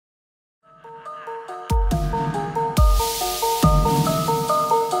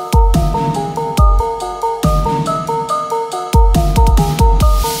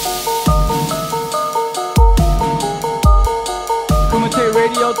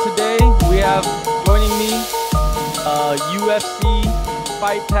today we have joining me UFC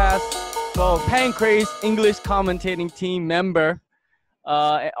Fight Pass, well, Pancrase English commentating team member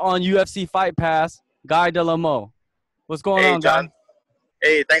on UFC Fight Pass, Guy DeLumeau. What's going on, John? Guy?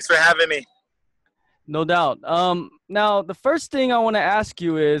 Hey, thanks for having me. No doubt. Now, the first thing I want to ask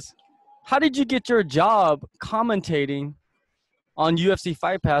you is, how did you get your job commentating on UFC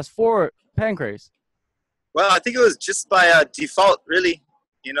Fight Pass for Pancrase? Well, I think it was just by default, really.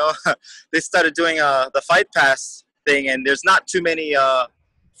 You know, they started doing the Fight Pass thing, and there's not too many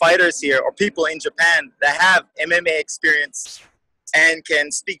fighters here or people in Japan that have MMA experience and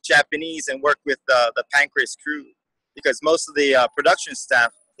can speak Japanese and work with the Pancrase crew, because most of the production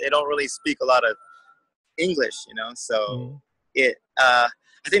staff, they don't really speak a lot of English, you know. So I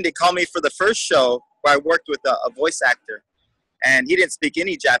think they called me for the first show where I worked with a voice actor, and he didn't speak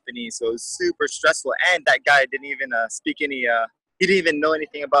any Japanese, so it was super stressful. And that guy didn't even speak any. He didn't even know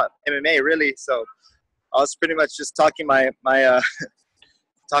anything about MMA, really. So I was pretty much just talking my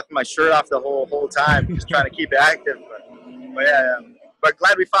talking my shirt off the whole time, just trying to keep it active. But yeah, but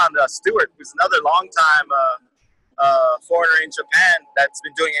glad we found Stuart, who's another long time foreigner in Japan that's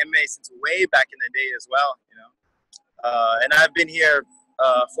been doing MMA since way back in the day as well. You know, and I've been here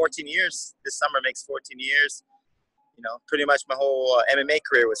 14 years. This summer makes 14 years. You know, pretty much my whole MMA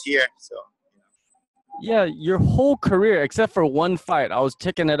career was here. So. Yeah, your whole career except for one fight. I was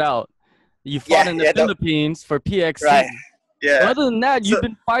checking it out. You fought in the Philippines for PXC. Right. Yeah. But other than that, you've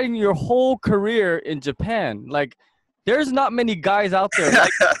been fighting your whole career in Japan. Like, there's not many guys out there like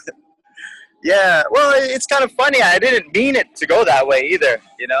that. Yeah. Well, it's kind of funny. I didn't mean it to go that way either.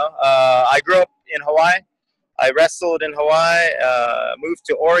 You know, I grew up in Hawaii. I wrestled in Hawaii. Moved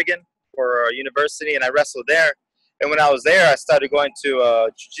to Oregon for university, and I wrestled there. And when I was there, I started going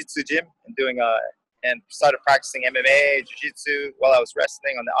to jiu-jitsu gym and doing and started practicing MMA, jiu-jitsu while I was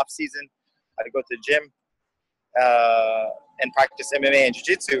wrestling on the off season. I'd go to the gym and practice MMA and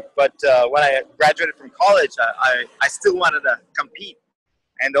jiu-jitsu. But when I graduated from college, I still wanted to compete.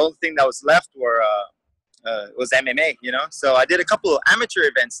 And the only thing that was left was MMA, you know? So I did a couple of amateur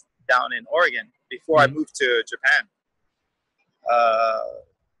events down in Oregon before I moved to Japan.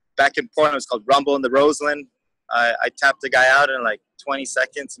 Back in Portland, it was called Rumble in the Roseland. I tapped the guy out in like 20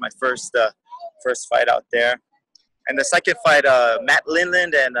 seconds, my first fight out there. And the second fight, Matt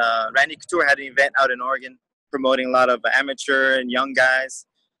Lindland and Randy Couture had an event out in Oregon promoting a lot of amateur and young guys.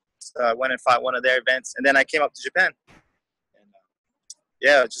 So I went and fought one of their events. And then I came up to Japan. And,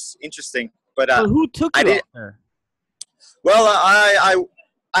 yeah, it was just interesting. But so who took you out there? Well,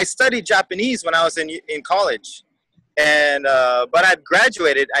 I studied Japanese when I was in college. And but I'd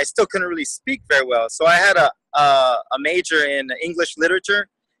graduated. I still couldn't really speak very well. So I had a major in English literature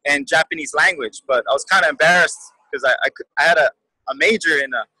and Japanese language, but I was kind of embarrassed because I had a major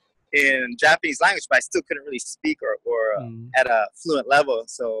in Japanese language, but I still couldn't really speak or at a fluent level.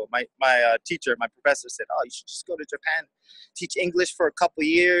 So my teacher, my professor said, "Oh, you should just go to Japan, teach English for a couple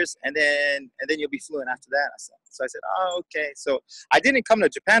years, and then you'll be fluent after that." So I said, "Oh, okay." So I didn't come to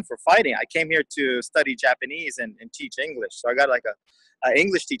Japan for fighting. I came here to study Japanese and teach English. So I got like a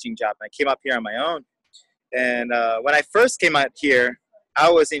English teaching job. And I came up here on my own. And when I first came out here, I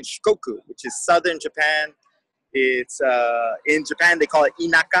was in Shikoku, which is southern Japan. It's in Japan they call it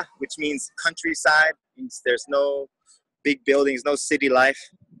inaka, which means countryside. It means there's no big buildings, no city life.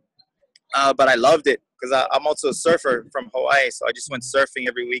 But I loved it because I'm also a surfer from Hawaii, so I just went surfing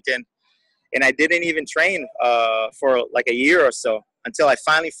every weekend. And I didn't even train for like a year or so until I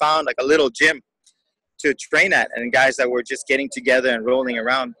finally found like a little gym to train at, and guys that were just getting together and rolling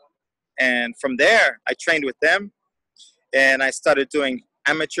around. And from there, I trained with them. And I started doing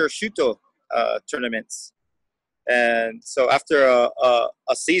amateur Shuto tournaments. And so after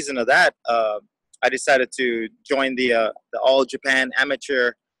a season of that, I decided to join the All Japan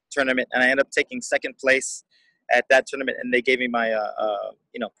Amateur Tournament, and I ended up taking second place at that tournament. And they gave me my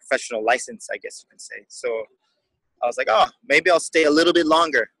professional license, I guess you can say. So I was like, oh, maybe I'll stay a little bit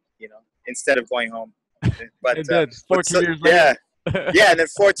longer, you know, instead of going home. But 14 years later. Yeah, and then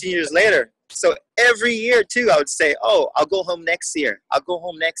 14 years later. So every year, too, I would say, oh, I'll go home next year. I'll go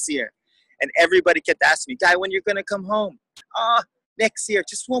home next year. And everybody kept asking me, Guy, when you're going to come home? Oh, next year,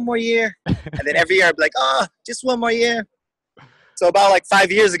 just one more year. And then every year I'd be like, oh, just one more year. So about like 5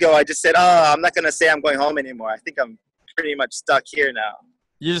 years ago, I just said, oh, I'm not going to say I'm going home anymore. I think I'm pretty much stuck here now.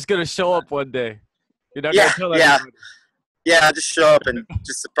 You're just going to show up one day. You're not going to tell everybody. Yeah, I'll just show up and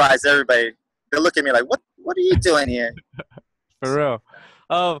just surprise everybody. They'll look at me like, what are you doing here? For real.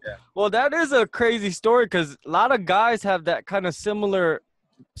 Well, that is a crazy story because a lot of guys have that kind of similar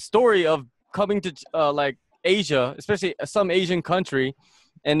story of coming to like Asia, especially some Asian country,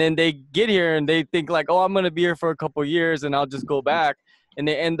 and then they get here and they think like, oh, I'm going to be here for a couple years and I'll just go back. And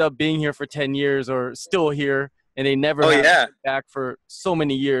they end up being here for 10 years or still here, and they never have to go back for so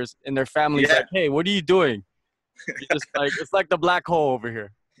many years. And their family's like, hey, what are you doing? You're just like, it's like the black hole over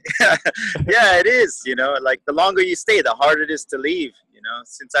here. Yeah, it is. You know, like the longer you stay, the harder it is to leave. You know,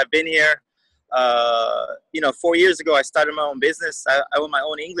 since I've been here, you know, 4 years ago, I started my own business. I own my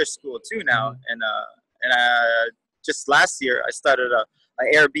own English school too now. And just last year, I started a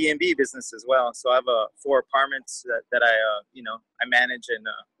Airbnb business as well. So I have 4 apartments that I, you know, I manage and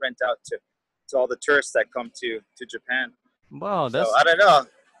rent out to all the tourists that come to Japan. Wow, so I don't know.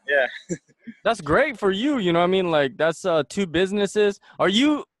 Yeah, that's great for you. You know what I mean? Like that's 2 businesses. Are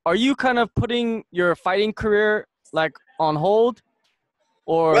you kind of putting your fighting career like on hold,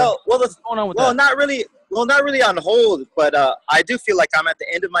 or what's going on with that? Not really on hold, but I do feel like I'm at the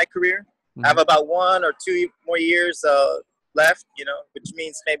end of my career. I have about 1 or 2 more years left, you know, which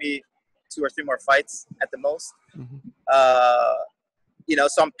means maybe 2 or 3 more fights at the most. You know,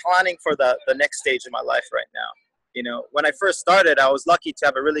 so I'm planning for the next stage of my life right now. You know, when I first started, I was lucky to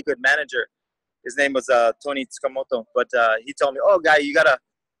have a really good manager. His name was Tony Tsukamoto, but he told me, "Oh, guy, you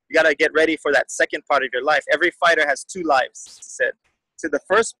gotta get ready for that second part of your life. Every fighter has 2 lives." He said, "So the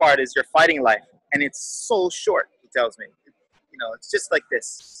first part is your fighting life, and it's so short." He tells me, "You know, it's just like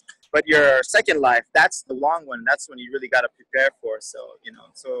this. But your second life, that's the long one. That's when you really got to prepare for." So, you know,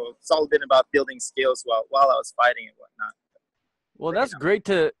 so it's all been about building skills while I was fighting and whatnot. Well, that's great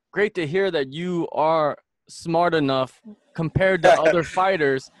to hear that you are smart enough compared to other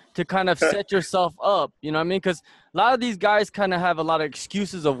fighters to kind of set yourself up. You know what I mean? Because a lot of these guys kind of have a lot of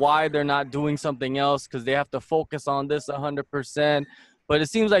excuses of why they're not doing something else because they have to focus on this 100%. But it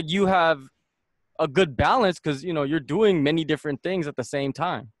seems like you have a good balance because, you know, you're doing many different things at the same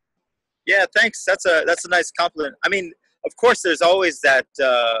time. Yeah, thanks. That's a nice compliment. I mean, of course, there's always that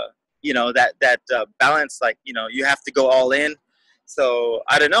you know, that balance. Like, you know, you have to go all in. So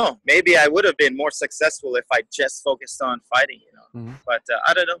I don't know. Maybe I would have been more successful if I just focused on fighting. You know, but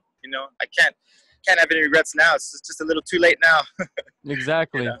I don't know. You know, I can't have any regrets now. It's just a little too late now.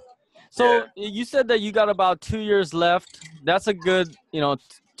 Exactly. You know? So you said that you got about 2 years left. That's a good, you know,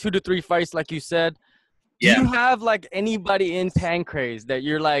 2 to 3 fights, like you said. Do you have like anybody in Pancrase that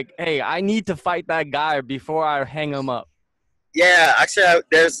you're like, hey, I need to fight that guy before I hang him up? Yeah, actually,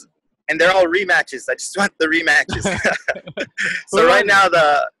 and they're all rematches. I just want the rematches. So right now,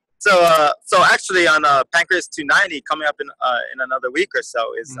 so actually on Pancrase 290 coming up in another week or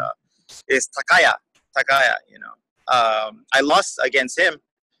so is Takaya. You know, I lost against him.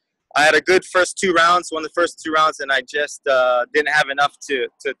 I had a good first 2 rounds, won the first 2 rounds, and I just didn't have enough to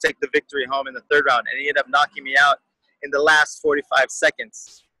take the victory home in the 3rd round. And he ended up knocking me out in the last 45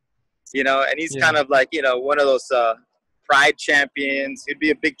 seconds. You know, and he's kind of like, you know, one of those pride champions. It'd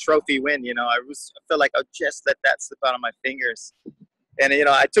be a big trophy win, you know. I felt like I just let that slip out of my fingers. And, you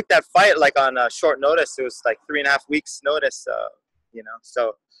know, I took that fight like on short notice. It was like 3.5 weeks notice, you know.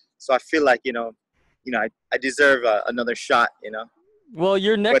 So I feel like, you know, I deserve another shot, you know. Well,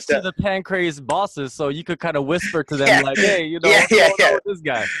 you're next to the Pancrase bosses, so you could kind of whisper to them like, "Hey, you know, what's going on with this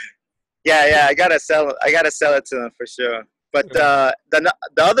guy?" Yeah, I gotta sell it to them for sure. But the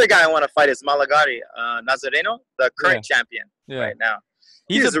other guy I want to fight is Malagari Nazareno, the current champion right now.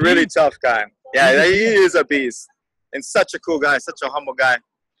 He's a really tough guy. Yeah, he is a beast, and such a cool guy, such a humble guy.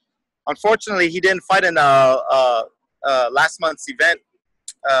 Unfortunately, he didn't fight in last month's event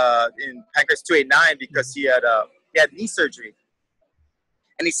in Pancrase 289 because he had knee surgery.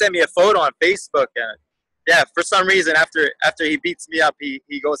 And he sent me a photo on Facebook, and for some reason, after he beats me up,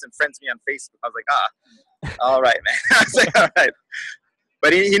 he goes and friends me on Facebook. I was like, all right, man. I was like, all right.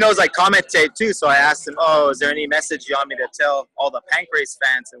 But he knows I commentate too, so I asked him, is there any message you want me to tell all the Pancrase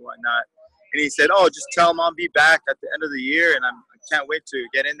fans and whatnot? And he said, just tell them I'll be back at the end of the year, and I can't wait to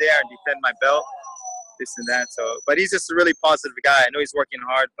get in there and defend my belt, this and that. So, but he's just a really positive guy. I know he's working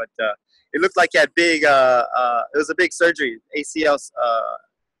hard, but it looked like he had big. It was a big surgery, ACL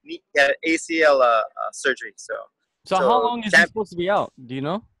surgery. So how long is he supposed to be out? Do you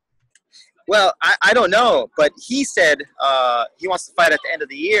know? Well, I don't know, but he said he wants to fight at the end of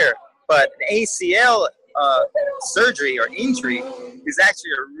the year. But an ACL surgery or injury is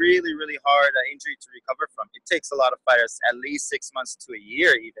actually a really, really hard injury to recover from. It takes a lot of fighters at least 6 months to a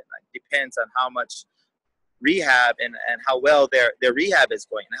year even. Like, depends on how much rehab and how well their rehab is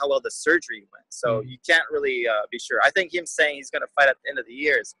going and how well the surgery went. So you can't really be sure. I think him saying he's going to fight at the end of the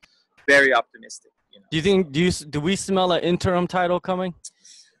year is very optimistic. You know? Do we smell an interim title coming?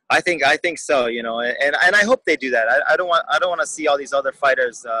 I think so, you know, and I hope they do that. I don't want to see all these other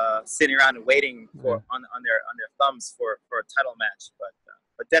fighters sitting around and waiting for on their thumbs for a title match.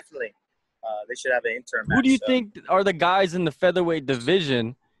 But but definitely they should have an interim match. Who do you think are the guys in the featherweight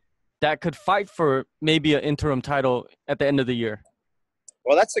division that could fight for maybe an interim title at the end of the year?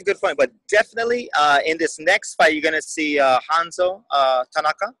 Well, that's a good point. But definitely in this next fight, you're going to see Hanzo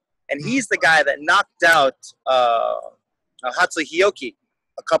Tanaka. And he's the guy that knocked out Hatsuhioki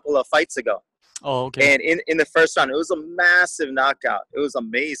a couple of fights ago. Oh, okay. And in the first round, it was a massive knockout. It was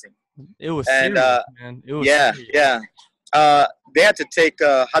amazing. It was serious, man. It was serious. They had to take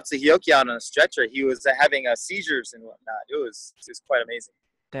Hatsuhioki out on a stretcher. He was having seizures and whatnot. It was quite amazing.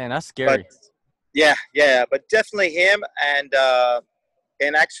 Damn, that's scary. But, but definitely him and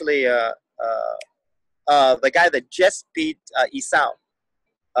actually the guy that just beat Isao,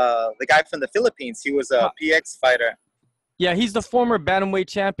 the guy from the Philippines. He was a PX fighter. Yeah, he's the former bantamweight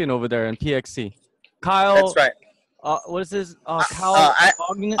champion over there in PXC. Kyle. That's right. What is his? Kyle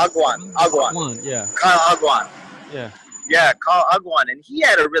Agwan. Yeah. Kyle Agwan. Yeah. Yeah, Kyle Agwan, and he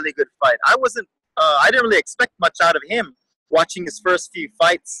had a really good fight. I didn't really expect much out of him watching his first few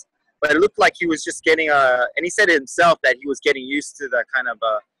fights, but it looked like he was just getting and he said it himself that he was getting used to the kind of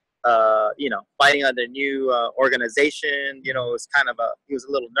fighting under new organization. You know, it was kind of he was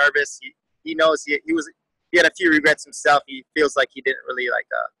a little nervous. He knows he had a few regrets himself. He feels like he didn't really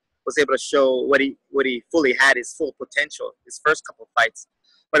was able to show what he fully had, his full potential, his first couple of fights.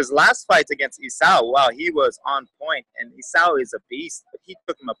 But his last fight against Isao, wow, he was on point. And Isao is a beast, but he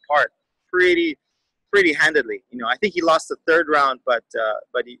took him apart pretty handedly. You know, I think he lost the third round, but I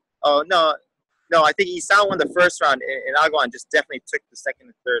think Isao won the first round, and Agwan just definitely took the second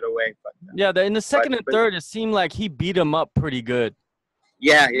and third away. But in the second and third, it seemed like he beat him up pretty good.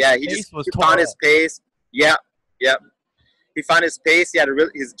 Yeah, he found his pace. Yeah. He found his pace. He had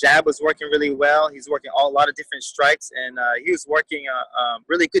his jab was working really well. He's working a lot of different strikes, and he was working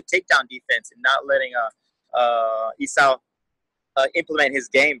really good takedown defense and not letting Isao implement his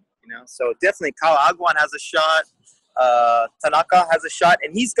game. You know, so definitely Kyle Agwan has a shot. Tanaka has a shot,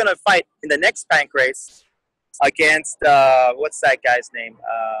 and he's gonna fight in the next Pancrase against what's that guy's name?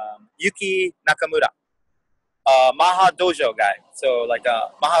 Yuki Nakamura, Maha Dojo guy. So like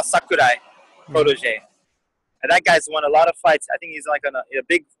Maha Sakurai protege. And that guy's won a lot of fights. I think he's like on a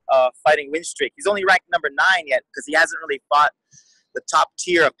big fighting win streak. He's only ranked number 9 yet because he hasn't really fought the top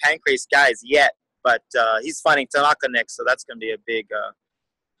tier of Pancrase guys yet. But he's fighting Tanaka next, so that's going to be a big,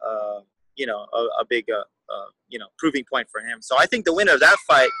 proving point for him. So I think the winner of that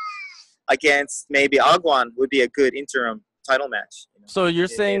fight against maybe Agwan would be a good interim title match. You know? So you're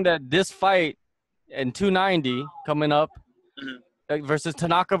saying that this fight in 290 coming up, versus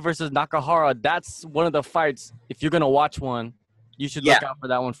Tanaka versus Nakahara, that's one of the fights. If you're gonna watch one, you should look out for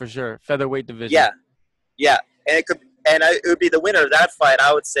that one for sure. Featherweight division. Yeah, and it would be the winner of that fight.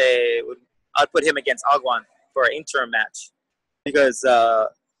 I would say I'd put him against Agwan for an interim match because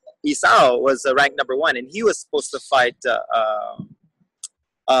Isao was ranked number 1, and he was supposed to fight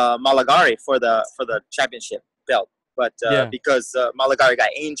Malagari for the championship belt, but because Malagari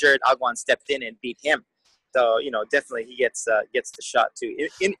got injured, Agwan stepped in and beat him. So, you know, definitely he gets the shot too.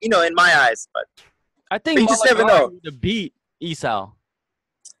 In my eyes, but I think you just never know to beat Isao.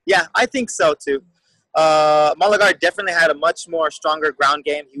 Yeah, I think so too. Malagari definitely had a much more stronger ground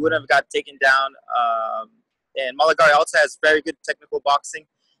game. He wouldn't have got taken down. And Malagari also has very good technical boxing.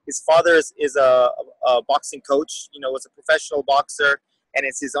 His father is a boxing coach. You know, was a professional boxer, and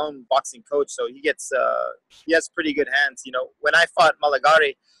it's his own boxing coach. So he has pretty good hands. You know, when I fought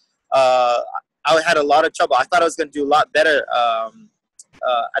Malagari, I had a lot of trouble. I thought I was going to do a lot better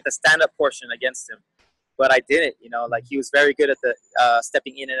at the stand-up portion against him, but I didn't. You know, like he was very good at the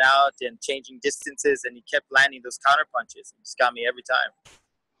stepping in and out and changing distances, and he kept landing those counter punches. He just got me every time.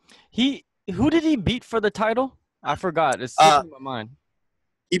 Who did he beat for the title? I forgot. It's slipping my mind.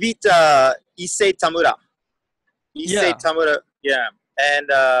 He beat Issei Tamura. Tamura, yeah.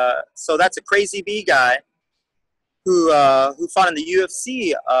 And so that's a crazy B guy who fought in the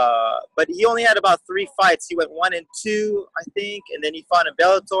UFC, but he only had about 3 fights. He went 1-2, I think, and then he fought in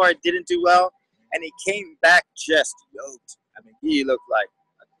Bellator, didn't do well, and he came back just yoked. I mean, he looked like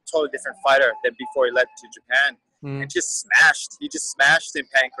a totally different fighter than before he left to Japan, and just smashed. He just smashed in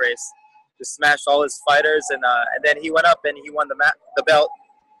Pancrase, just smashed all his fighters, and then he went up and he won the belt.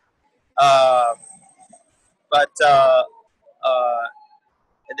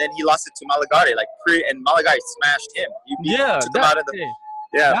 And then he lost it to Malagari, and Malagari smashed him.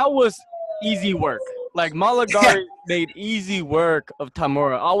 That was easy work. Like Malagari made easy work of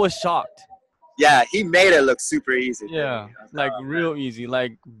Tamura. I was shocked. Yeah, he made it look super easy. Yeah, like real easy,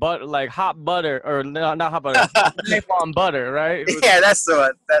 like hot butter, or not hot butter, on butter, right? Yeah, that's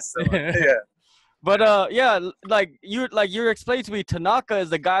the one. Yeah. But yeah, like you're explaining to me, Tanaka is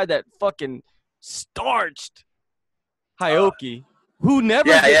the guy that fucking starched Hyoki, who never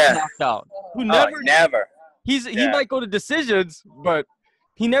gets knocked out. Who never. He might go to decisions, but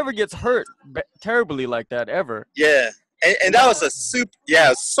he never gets hurt terribly like that ever. Yeah. And that was it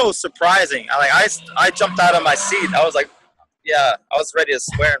was so surprising. I jumped out of my seat. I was like, I was ready to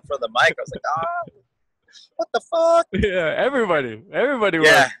swear in front of the mic. I was like, what the fuck? Yeah, everybody was.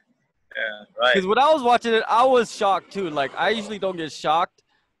 Yeah, right. Because when I was watching it, I was shocked too. Like, I usually don't get shocked,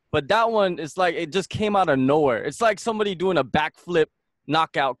 but that one, it's like it just came out of nowhere. It's like somebody doing a backflip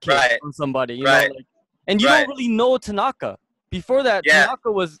knockout kick on somebody, you know? Like, and you don't really know Tanaka. Before that,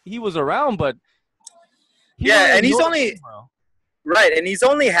 Tanaka was around, but and he's only and he's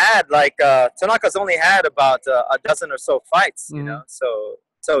only had like Tanaka's only had about a dozen or so fights, you know, so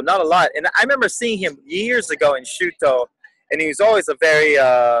not a lot. And I remember seeing him years ago in Shuto, and he was always a very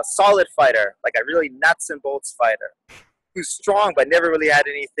solid fighter, like a really nuts and bolts fighter, who's strong but never really had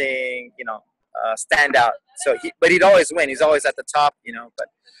anything, you know, stand out. So but he'd always win. He's always at the top, you know. But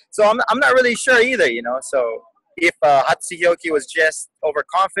so I'm not really sure either, you know. So if Hatsuyoki was just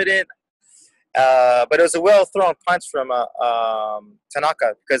overconfident. But it was a well-thrown punch from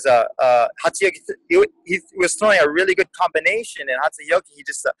Tanaka because Hatsuyoki he was throwing a really good combination, and Hatsuyoki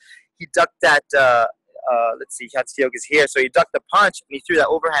he ducked that. Let's see, Hatsuyoki's here, so he ducked the punch and he threw that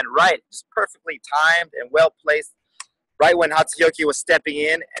overhand right, just perfectly timed and well placed, right when Hatsuyoki was stepping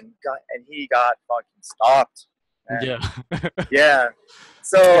in, and he got fucking stopped. Man. Yeah.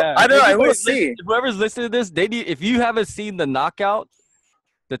 So I don't know. We'll see. Whoever's listening to this, if you haven't seen the knockout.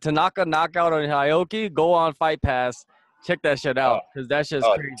 The Tanaka knockout on Hyoki, go on Fight Pass, check that shit out because that's just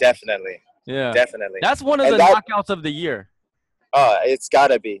crazy. Definitely. Yeah, definitely. That's one of the knockouts of the year. Oh, it's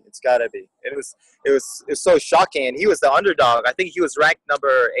gotta be. It's gotta be. It was so shocking, and he was the underdog. I think he was ranked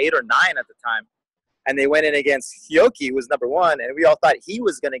number 8 or 9 at the time, and they went in against Hyoki, who was number 1, and we all thought he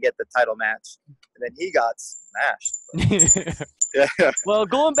was gonna get the title match, and then he got smashed. Well,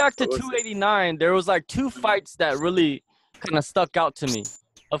 going back to 289, there was like 2 fights that really kind of stuck out to me.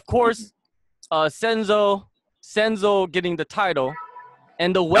 Of course, Senzo getting the title,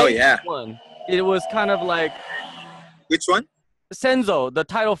 and the way he won, it was kind of like. Which one? Senzo, the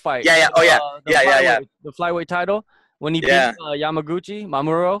title fight. Yeah. The flyweight title when he beat Yamaguchi,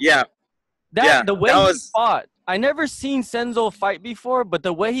 Mamuro. Yeah. The way he fought, I never seen Senzo fight before, but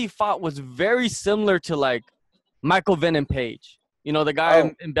the way he fought was very similar to like Michael Venom Page. You know, the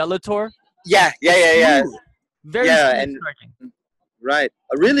guy in Bellator. Yeah. Very striking. Right.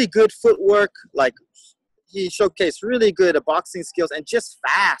 A really good footwork. Like, he showcased really good boxing skills and just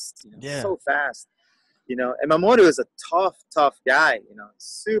fast. You know, so fast. You know, and Mamoru is a tough guy. You know,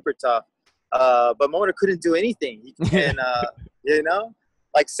 super tough. But Mamoru couldn't do anything. And, you know,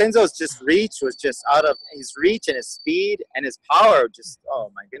 like Senzo's reach was just out of his reach, and his speed and his power. Just,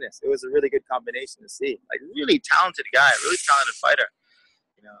 oh my goodness. It was a really good combination to see. Like, really talented guy, really talented fighter.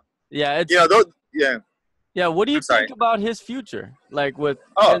 You know. Yeah. Yeah, what do you think about his future? Like with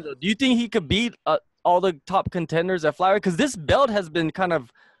Senzo, do you think he could beat all the top contenders at flyweight? Because this belt has been kind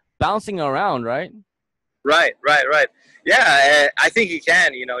of bouncing around, right? Right. Yeah, I think he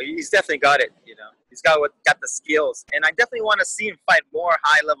can. You know, he's definitely got it. You know, he's got the skills, and I definitely want to see him fight more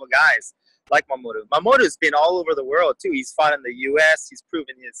high-level guys like Mamoru. Mamoru's been all over the world too. He's fought in the U.S. He's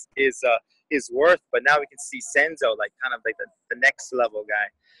proven his worth, but now we can see Senzo like kind of like the next level guy.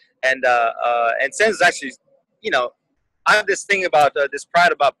 And Senzo's actually, you know, I have this thing about this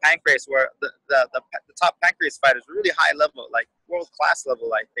pride about Pancrase, where the top Pancrase fighters are really high level, like world class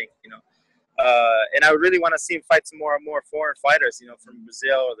level, I think, you know. And I would really want to see him fight some more and more foreign fighters, you know, from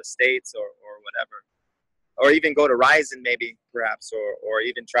Brazil or the States or whatever, or even go to Ryzen maybe, perhaps, or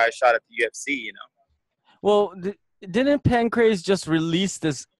even try a shot at the UFC, you know. Well, didn't Pancrase just release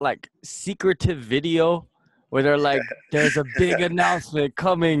this like secretive video where they're like, there's a big announcement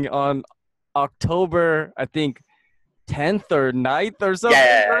coming on October, I think, 10th or 9th or something,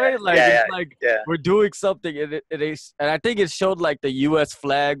 right? Like, we're doing something. And I think it showed like the U.S.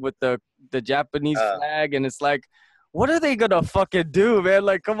 flag with the Japanese flag, and it's like, what are they gonna fucking do, man?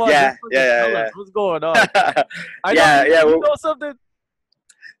 Like, come on, what's going on? You know something?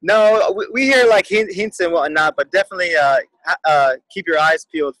 No, we hear like hints and whatnot, but definitely keep your eyes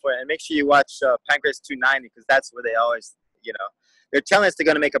peeled for it, and make sure you watch Pancrase 290, because that's where they always, you know, they're telling us they're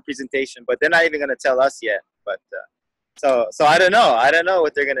going to make a presentation, but they're not even going to tell us yet. But so I don't know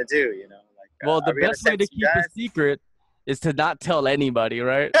what they're going to do, you know. Like, well, the best way to keep a secret is to not tell anybody,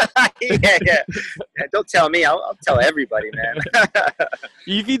 right? Yeah. Don't tell me. I'll tell everybody, man.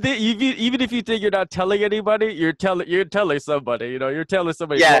 Even if you think you're not telling anybody, you're telling somebody. You know, you're telling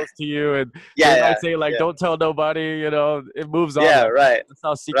somebody close to you, and they might say like, "Don't tell nobody." You know, it moves on. Yeah, right. That's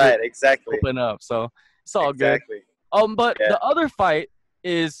how secrets exactly. open up. So it's all good. But the other fight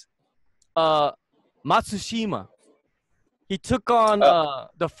is Matsushima. He took on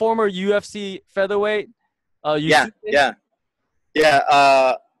the former UFC featherweight. Koyomi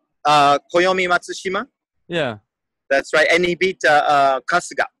Matsushima. Yeah. That's right. And he beat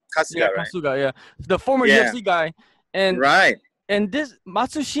Kasuga. Right? Kasuga, yeah. The former UFC guy. And and this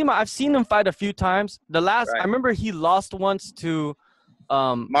Matsushima, I've seen him fight a few times. I remember he lost once to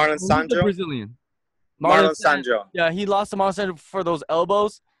Marlon Sandro. Brazilian. Marlon Sandro. Yeah, he lost to Marlon Sandro for those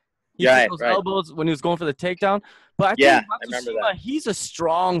elbows. He took those elbows when he was going for the takedown. But I think Matsushima, he's a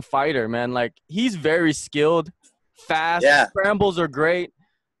strong fighter, man. Like, he's very skilled, fast. Scrambles are great.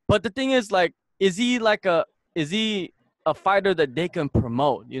 But the thing is, like, is he a fighter that they can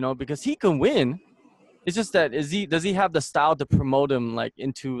promote, you know? Because he can win. It's just that does he have the style to promote him like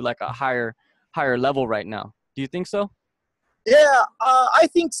into like a higher level right now? Do you think so? Yeah, I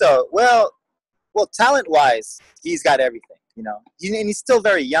think so. Well, talent-wise, he's got everything. You know, and he's still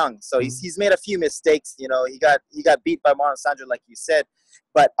very young, so he's made a few mistakes. You know, he got beat by Marlon Sandro, like you said,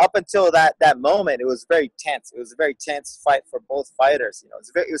 but up until that moment, it was very tense. It was a very tense fight for both fighters. You know,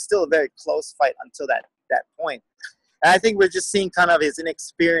 it was still a very close fight until that point. And I think we're just seeing kind of his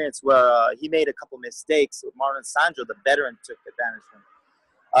inexperience where he made a couple mistakes. With Marlon Sandro, the veteran, took advantage of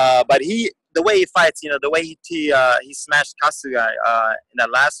him. But the way he fights, you know, the way he smashed Kasuga in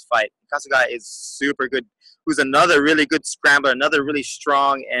that last fight. Kasuga is super good. Who's another really good scrambler, another really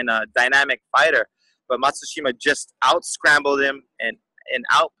strong and dynamic fighter. But Matsushima just out-scrambled him and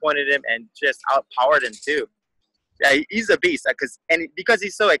out-pointed him and just out-powered him too. Yeah, he's a beast. Because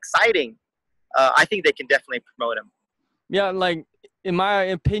he's so exciting, I think they can definitely promote him. Yeah, like, in my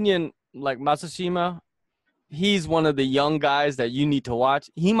opinion, like, Matsushima, he's one of the young guys that you need to watch.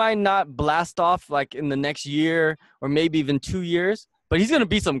 He might not blast off, like, in the next year or maybe even 2 years, but he's going to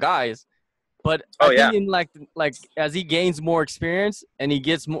beat some guys. But I think in like as he gains more experience and he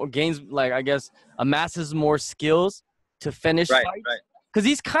amasses more skills to finish fights. Because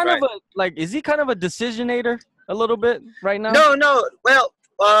he's kind of is he kind of a decisionator a little bit right now? No. Well,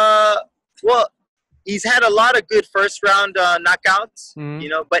 he's had a lot of good first round knockouts, you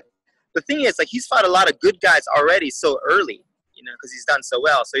know. But the thing is, like, he's fought a lot of good guys already so early, you know, because he's done so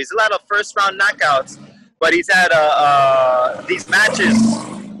well. So he's a lot of first round knockouts, but he's had these matches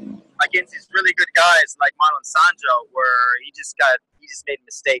against these really good guys like Marlon Sandro, where he just made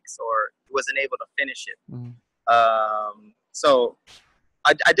mistakes or wasn't able to finish it. So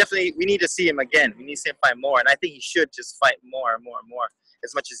I definitely, we need to see him again. We need to see him fight more, and I think he should just fight more and more and more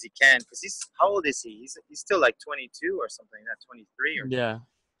as much as he can. Because how old is he? He's still like 22 or something, not 23 or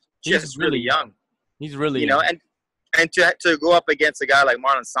just really young. He's really young. And to go up against a guy like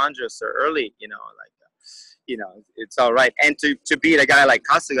Marlon Sandro so early, you know, like. You know, it's all right. And to beat a guy like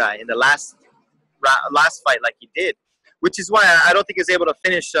Kasuga in the last fight like he did, which is why I don't think he was able to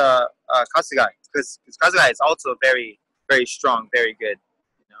finish Kasuga, because Kasuga is also very, very strong, very good.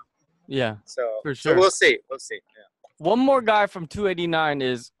 You know? Yeah, so, for sure. So we'll see. Yeah. One more guy from 289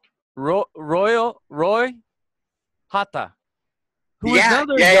 is Roy Hata.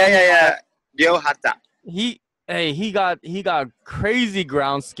 Yeah. Ryo Hata. He got crazy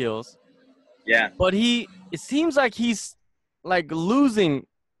ground skills. Yeah. But it seems like he's like losing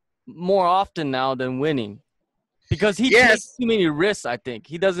more often now than winning, because he takes too many risks. I think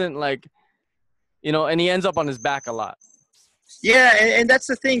he doesn't and he ends up on his back a lot. Yeah, and that's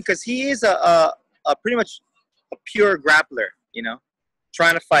the thing, because he is a pretty much a pure grappler, you know,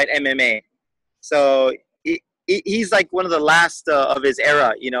 trying to fight MMA. So he's like one of the last of his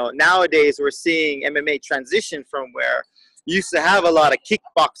era. You know, nowadays we're seeing MMA transition from where you used to have a lot of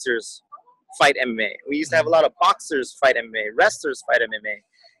kickboxers fight MMA. We used to have a lot of boxers fight MMA, wrestlers fight MMA,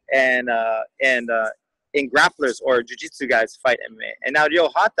 and grapplers or jiu-jitsu guys fight MMA. And now Ryo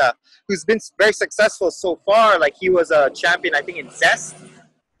Hata, who's been very successful so far, like he was a champion, I think, in Zest.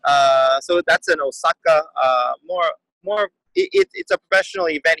 So that's in Osaka. It's a professional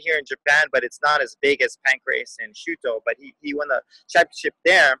event here in Japan, but it's not as big as Pancrase and Shuto. But he won the championship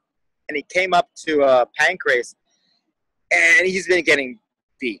there, and he came up to Pancrase, and he's been getting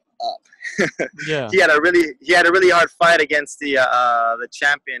beat up. Yeah. He had a really hard fight against the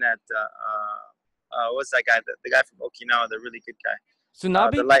champion at what's that guy? The guy from Okinawa, the really good guy.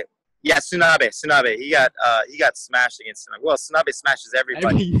 Tsunabe? Yeah, Tsunabe. He got smashed against Tsunabe. Well, Tsunabe smashes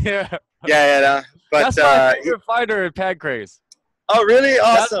everybody. Yeah. Yeah. But That's my favorite fighter in Pancrase. oh, really?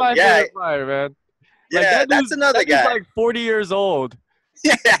 Awesome. That's my favorite fighter, man. Like, Yeah, that's another guy. He's like 40 years old,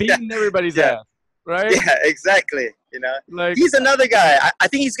 Yeah, beating everybody's ass, right? Yeah, exactly. You know, Like, he's another guy. I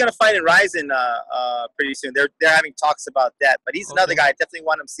think he's gonna fight in Ryzen pretty soon. They're having talks about that. But he's another guy. I definitely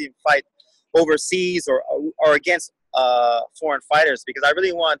want him to see him fight overseas or against foreign fighters, because I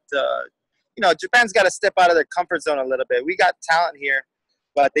really want Japan's got to step out of their comfort zone a little bit. We got talent here,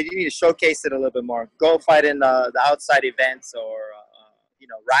 but they need to showcase it a little bit more. Go fight in the outside events or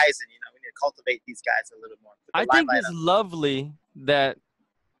Ryzen. We need to cultivate these guys a little more. I think it's lovely that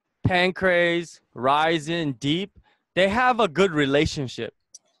Pancrase, Ryzen, Deep, they have a good relationship.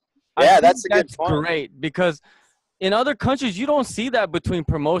 Yeah, that's a good point. That's great, because in other countries you don't see that between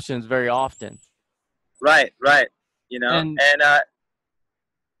promotions very often. Right. Go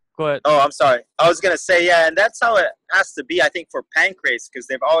ahead. Oh, I'm sorry. I was gonna say, yeah, and that's how it has to be, I think, for Pancrase, because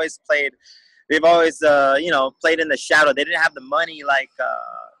they've always played in the shadow. They didn't have the money like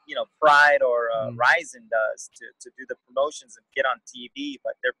Pride or Ryzen does to do the promotions and get on TV,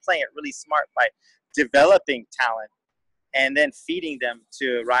 but they're playing it really smart by developing talent and then feeding them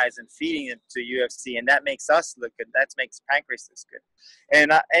to Ryzen, feeding them to UFC, and that makes us look good. That makes Pancrase look good.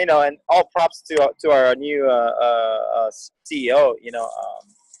 And and all props to our new CEO,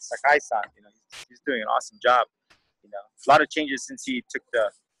 Sakai-san. He's doing an awesome job. A lot of changes since he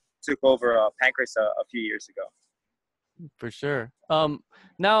took over Pancrase a few years ago. For sure.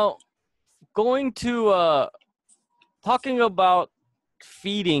 Now, going to talking about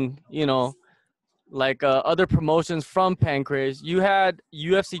feeding, other promotions from Pancrase. You had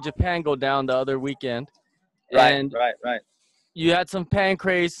UFC Japan go down the other weekend. Right. You had some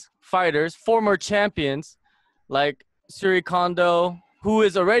Pancrase fighters, former champions, like Suri Kondo, who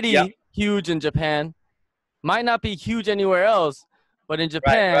is already huge in Japan. Might not be huge anywhere else, but in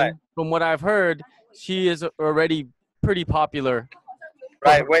Japan, from what I've heard, she is already pretty popular.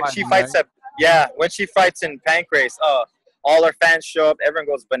 Right. When she fights when she fights in Pancrase, all her fans show up. Everyone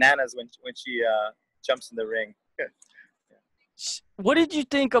goes bananas when she jumps in the ring. What did you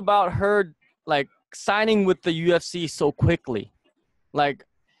think about her, signing with the UFC so quickly,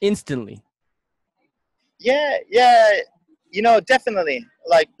 instantly? Yeah, definitely.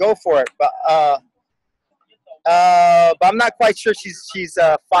 Go for it. But I'm not quite sure she's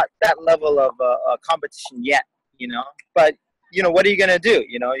fought that level of competition yet. But what are you gonna do?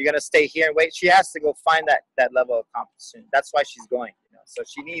 You're gonna stay here and wait. She has to go find that level of competition. That's why she's going. So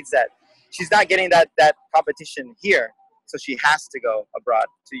she needs that. She's not getting that competition here, so she has to go abroad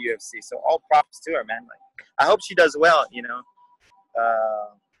to UFC. So all props to her, man. I hope she does well.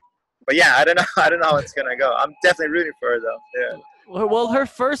 But yeah, I don't know how it's gonna go. I'm definitely rooting for her though. Yeah. Well, her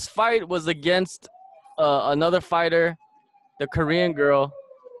first fight was against another fighter, the Korean girl,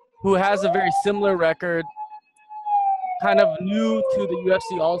 who has a very similar record. Kind of new to the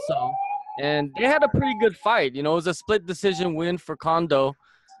UFC also, and they had a pretty good fight. It was a split decision win for Kondo,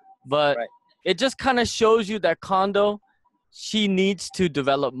 but it just kind of shows you that Kondo, she needs to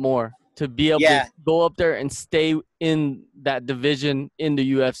develop more to be able to go up there and stay in that division in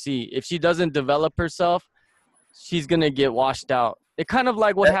the UFC. If she doesn't develop herself, she's gonna get washed out. It kind of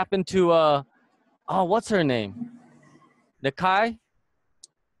like what happened to what's her name? Nakai?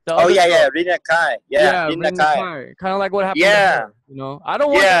 Rina Kai. Rina Kai. Kind of like what happened to her, I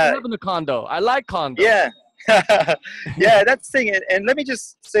don't want that to happen to Kondo. I like Kondo. Yeah. That's the thing. And let me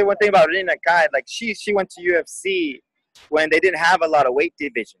just say one thing about Rina Kai. She went to UFC when they didn't have a lot of weight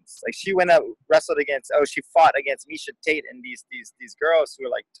divisions. She went up, she fought against Misha Tate and these girls who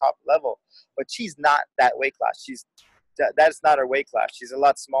are top level. But she's not that weight class. That's not her weight class. She's a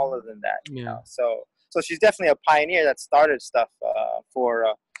lot smaller than that. So she's definitely a pioneer that started stuff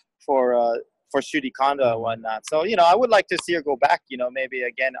for Shuri Kondo and whatnot. So, I would like to see her go back, maybe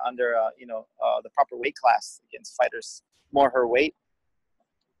again under, the proper weight class against fighters more her weight.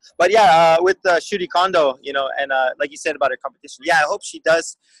 But yeah, with Shuri Kondo, and like you said about her competition, I hope she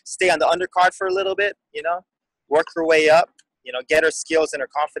does stay on the undercard for a little bit, work her way up, get her skills and her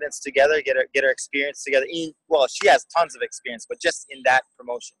confidence together, get her experience together. She has tons of experience, but just in that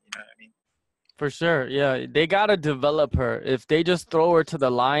promotion, you know what I mean? For sure, yeah. They got to develop her. If they just throw her to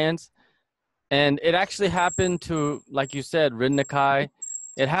the Lions, and it actually happened to, like you said, Rin Nakai.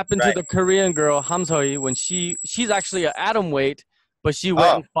 It happened to the Korean girl, Hamsoi, when she's actually an atom weight, but she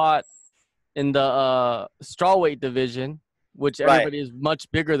went and fought in the strawweight division, which everybody is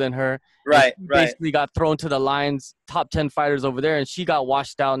much bigger than her. Basically got thrown to the Lions, top 10 fighters over there, and she got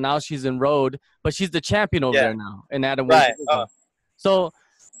washed out. Now she's in road, but she's the champion over there now in atom weight. So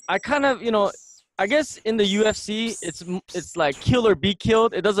I kind of, you know, I guess in the UFC, it's like kill or be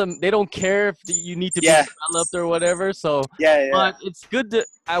killed. They don't care if you need to be developed or whatever. So, but it's good to.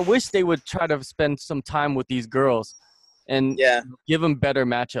 I wish they would try to spend some time with these girls, and give them better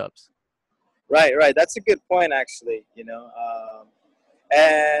matchups. Right. That's a good point, actually. You know,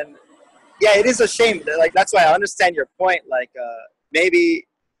 and yeah, it is a shame. Like that's why I understand your point. Like maybe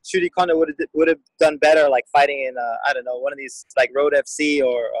Shuri Kondo would have done better, like fighting in I don't know, one of these like Road FC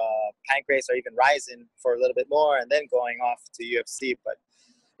or Pancrase or even Ryzen for a little bit more, and then going off to UFC. But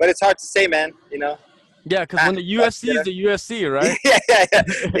it's hard to say, man. You know. Yeah, because when the UFC is the UFC, right?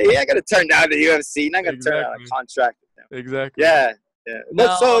 You're not gonna turn down the UFC. You're not gonna turn down a contract with them. Exactly. Yeah.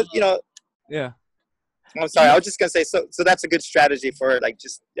 But so you know. Yeah. I'm sorry. I was just gonna say. So that's a good strategy for like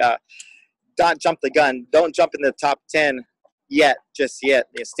just don't jump the gun. Don't jump in the top 10 just yet.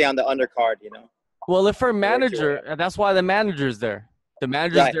 You stay on the undercard. You know. Well, if her manager, that's why the manager's there. The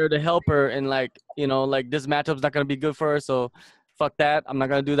manager's there to help her, and like you know, like this matchup's not gonna be good for her, so fuck that. I'm not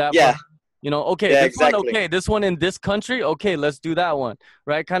gonna do that. Yeah. For her. You know, okay, this one, okay, this one in this country, okay, let's do that one,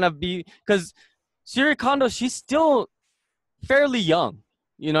 right? Kind of because Shuri Kondo, she's still fairly young.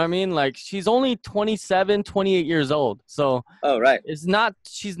 You know what I mean? Like she's only 27, 28 years old. So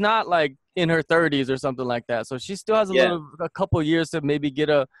she's not like in her 30s or something like that. So she still has a couple years to maybe get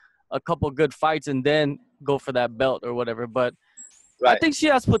a couple good fights and then go for that belt or whatever. But I think she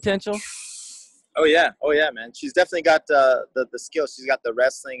has potential. Oh yeah, man. She's definitely got the skills. She's got the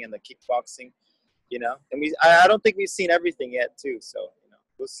wrestling and the kickboxing, you know. And I don't think we've seen everything yet, too. So you know,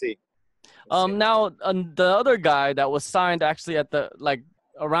 we'll see. Now the other guy that was signed actually at the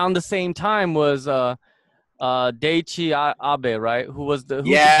around the same time was Daichi Abe, right? Who won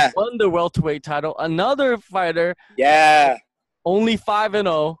the welterweight title. Another fighter. Yeah. Only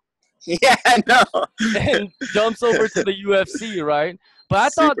 5-0. Yeah, I know. And jumps over to the UFC, right? But I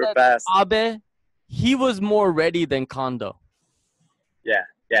thought that Abe, he was more ready than Kondo. Yeah.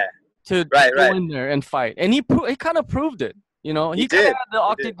 To go in there and fight. And he kind of proved it. You know, he kind of had the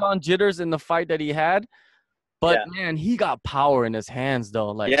octagon jitters in the fight that he had. But, man, he got power in his hands,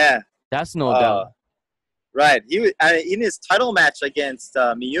 though. Like, that's no doubt. Right. He was in his title match against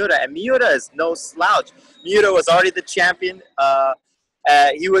Miura, and Miura is no slouch. Miura was already the champion.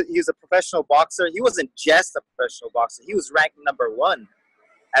 He was a professional boxer. He wasn't just a professional boxer. He was ranked number 1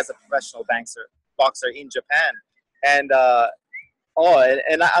 as a professional boxer in Japan. And I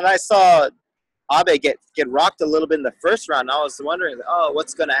saw Abe get rocked a little bit in the first round. I was wondering,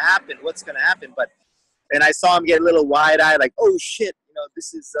 what's gonna happen? And I saw him get a little wide-eyed, like, oh shit, you know,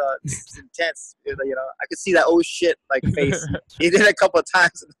 this is intense. You know, I could see that oh shit like face. He did it a couple of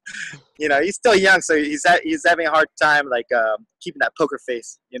times. You know, he's still young, so he's having a hard time like keeping that poker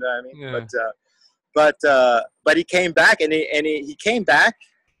face. You know what I mean? Yeah. But he came back, and he came back.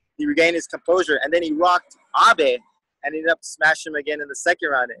 He regained his composure, and then he rocked Abe and ended up smashing him again in the second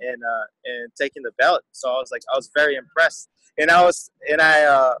round and taking the belt. So I was very impressed. And I was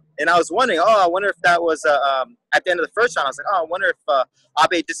wondering, I wonder if that was at the end of the first round. I was like, I wonder if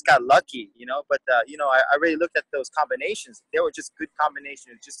Abe just got lucky, you know. But you know, I really looked at those combinations. They were just good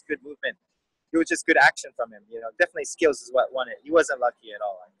combinations, just good movement. It was just good action from him. You know, definitely skills is what won it. He wasn't lucky at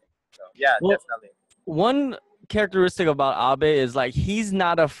all, I think. So yeah, definitely. One characteristic about Abe is like he's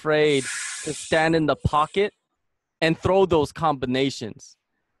not afraid to stand in the pocket and throw those combinations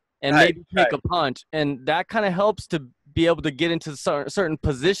and maybe take a punch, and that kind of helps to be able to get into certain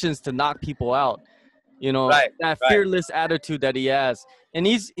positions to knock people out. You know, that fearless attitude that he has. And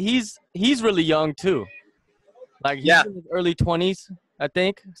he's really young too. Like he's in his early 20s, I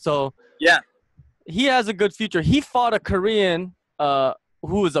think. So he has a good future. He fought a Korean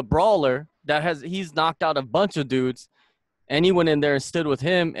who is a brawler he's knocked out a bunch of dudes, and he went in there and stood with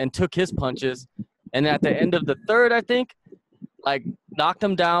him and took his punches. And at the end of the third, I think, like knocked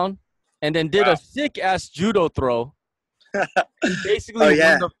him down and then did a sick ass judo throw. He basically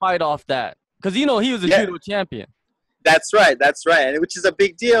won the fight off that. Because, you know, he was a judo champion. That's right. And which is a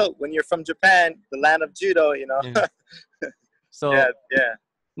big deal when you're from Japan, the land of judo, you know. Yeah. So,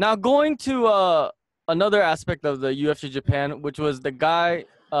 now going to another aspect of the UFC Japan, which was the guy,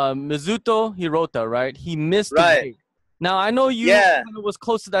 Mizuto Hirota, right? He missed the weight. Now, I know you was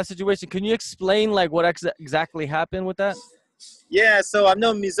close to that situation. Can you explain, like, what exactly happened with that? Yeah, so I've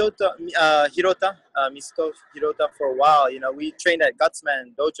known Mizuto Hirota for a while. You know, we trained at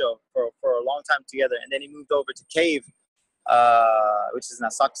Gutsman Dojo for a long time together, and then he moved over to Cave, which is in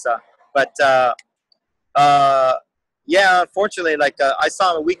Asakusa. But unfortunately, like I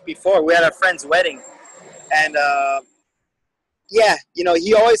saw him a week before. We had a friend's wedding, and yeah, you know,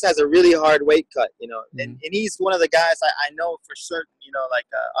 he always has a really hard weight cut, you know, and he's one of the guys I know for certain, you know, like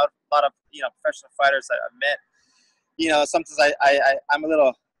a lot of, you know, professional fighters that I've met, you know, sometimes I'm a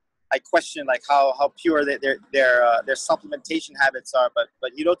little, I question like how pure their supplementation habits are, but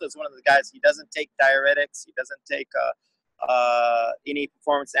Hirota is one of the guys. He doesn't take diuretics, he doesn't take any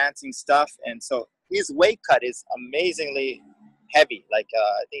performance enhancing stuff, and so his weight cut is amazingly heavy. Like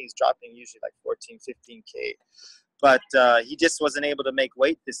I think he's dropping usually like 14, 15K. But he just wasn't able to make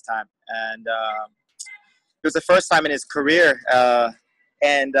weight this time. And it was the first time in his career.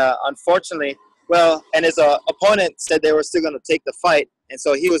 And unfortunately, well, and his opponent said they were still going to take the fight. And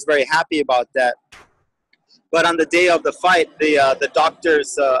so he was very happy about that. But on the day of the fight, the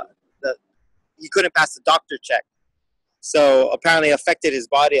doctors, he couldn't pass the doctor check. So apparently affected his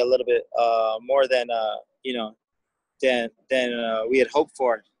body a little bit more than, you know, than we had hoped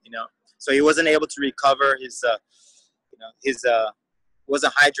for, you know. So he wasn't able to recover his, you know, his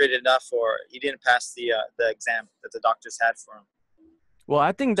wasn't hydrated enough, or he didn't pass the exam that the doctors had for him. Well,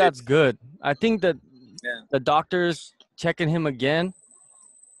 I think that's good. I think that the doctors checking him again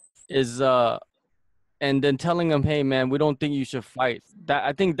is and then telling him, hey man, we don't think you should fight. That,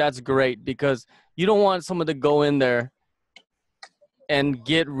 I think that's great, because you don't want someone to go in there and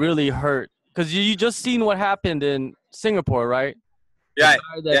get really hurt, because you just seen what happened in Singapore, right? Yeah,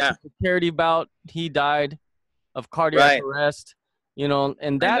 that charity bout, he died of cardiac arrest, you know,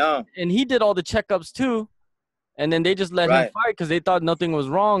 and and he did all the checkups too, and then they just let him fight because they thought nothing was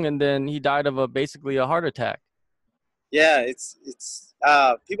wrong, and then he died of basically a heart attack. Yeah, it's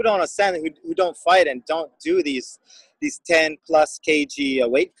people don't understand who don't fight and don't do these 10+ kg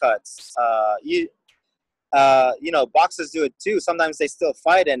weight cuts. You know, boxers do it too. Sometimes they still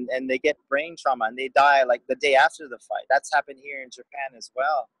fight and they get brain trauma and they die like the day after the fight. That's happened here in Japan as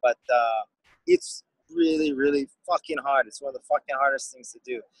well. But it's really, really fucking hard. It's one of the fucking hardest things to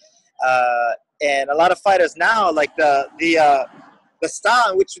do. And a lot of fighters now, like the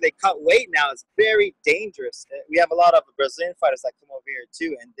style in which they cut weight now is very dangerous. We have a lot of Brazilian fighters that come over here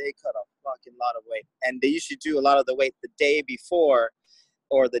too, and they cut a fucking lot of weight. And they usually do a lot of the weight the day before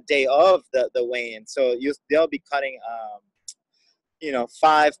or the day of the weigh-in. So they'll be cutting, you know,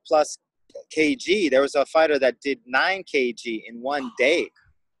 5+ kg. There was a fighter that did 9 kg in one day.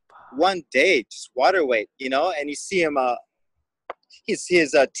 One day, just water weight, you know, and you see him, his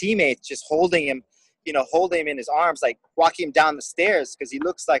teammates just holding him, you know, holding him in his arms, like walking him down the stairs because he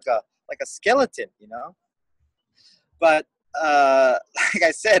looks like a skeleton, you know. But like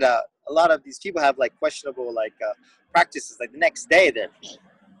I said, a lot of these people have like questionable like practices. Like the next day, they're,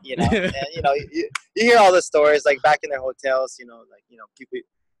 you know, and you know, you hear all the stories like back in their hotels, you know, like, you know,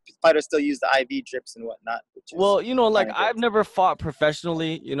 fighters still use the IV drips and whatnot. Well, you know, like I've never fought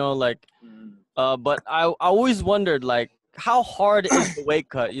professionally, you know, like, but I always wondered like, how hard is the weight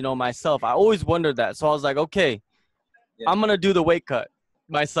cut, you know, myself. I always wondered that. So I was like, okay, I'm going to do the weight cut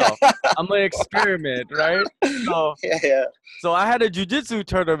myself. I'm going to experiment, right? So, so I had a jiu-jitsu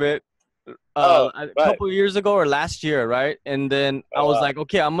tournament a couple of years ago or last year, right? And then I was like,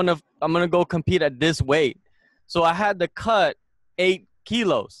 okay, I'm going to go compete at this weight. So I had to cut 8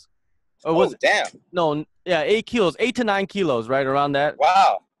 kilos. Or was damn. No, yeah, 8 kilos, 8 to 9 kilos, right around that.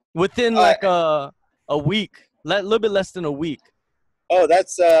 Wow. Within like a week. A little bit less than a week. Oh,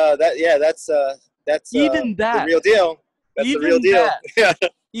 that's that's even that the real deal. That's even the real deal. Yeah.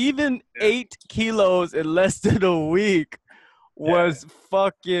 Even 8 kilos in less than a week was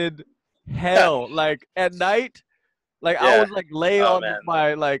fucking hell. Like at night, like I was like lay on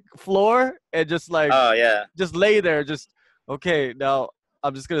my like floor and just like just lay there, just okay, now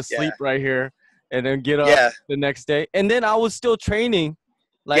I'm just gonna sleep right here and then get up the next day. And then I was still training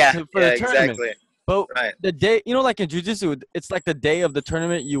like for the tournament. Exactly. But the day, you know, like in jiu-jitsu, it's like the day of the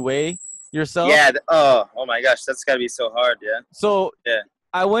tournament you weigh yourself. Yeah. Oh my gosh, that's gotta be so hard. Yeah. So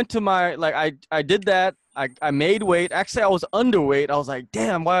I went to my I did that. I made weight. Actually, I was underweight. I was like,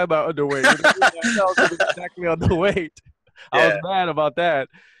 damn, why am I underweight? I was exactly underweight. I was mad about that.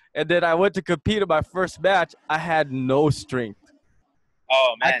 And then I went to compete in my first match. I had no strength.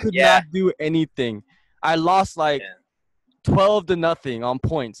 Oh man, I could not do anything. I lost like 12-0 on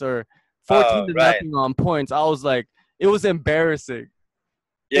points or 14-0 on points. I was like, it was embarrassing.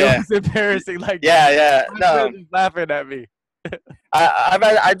 Yeah. It was embarrassing. Like, no, laughing at me.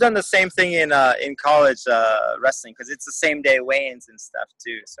 I've done the same thing in college wrestling, because it's the same day weigh-ins and stuff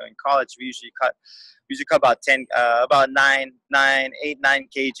too. So in college we usually cut about 9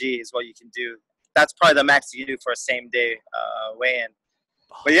 kg is what you can do. That's probably the max you can do for a same day weigh-in.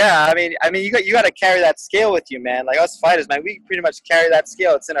 But yeah, I mean, you got to carry that scale with you, man. Like us fighters, man, we pretty much carry that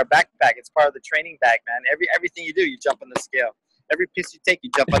scale. It's in our backpack. It's part of the training bag, man. Everything you do, you jump on the scale. Every piss you take, you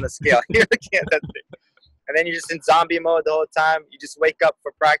jump on the scale. You're looking at that thing. And then you're just in zombie mode the whole time. You just wake up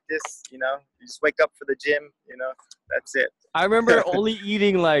for practice, you know. You just wake up for the gym, you know. That's it. I remember only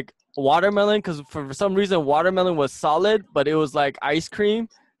eating like watermelon because for some reason watermelon was solid, but it was like ice cream.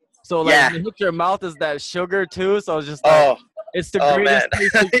 So like when you hit your mouth is that sugar too. So it's just like it's the greatest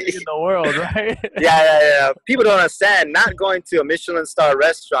tasting thing in the world, right? Yeah. People don't understand. Not going to a Michelin star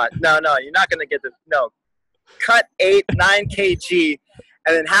restaurant. No, you're not gonna get cut 8-9 kg,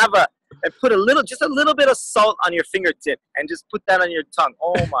 and then put just a little bit of salt on your fingertip, and just put that on your tongue.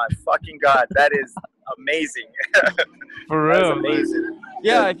 Oh my fucking God, that is amazing. For real, that's amazing.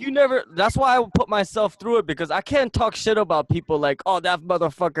 Yeah, if you never, that's why I put myself through it, because I can't talk shit about people like, oh, that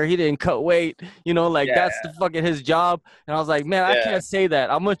motherfucker, he didn't cut weight, you know, like that's the fucking his job. And I was like, man, I can't say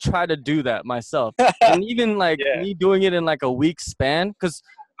that. I'm gonna try to do that myself. And even like me doing it in like a week span, because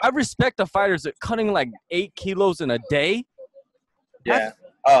I respect the fighters that cutting like 8 kilos in a day.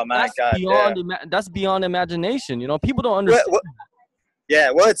 Oh my God. That's beyond imagination. You know, people don't understand.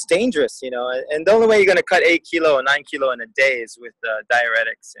 Well, it's dangerous, you know, and the only way you're going to cut 8 kilo or 9 kilo in a day is with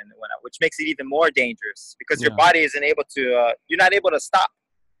diuretics and whatnot, which makes it even more dangerous because your body isn't able to, you're not able to stop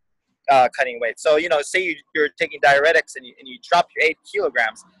cutting weight. So, you know, say you're taking diuretics and you drop your 8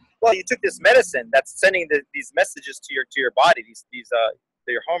 kilograms. Well, you took this medicine that's sending these messages to your body,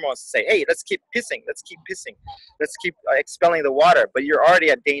 your hormones to say, hey, let's keep pissing, let's keep expelling the water, but you're already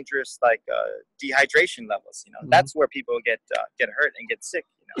at dangerous like dehydration levels, you know. That's where people get hurt and get sick,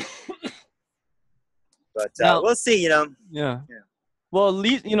 you know. But we'll see, you know. Well, at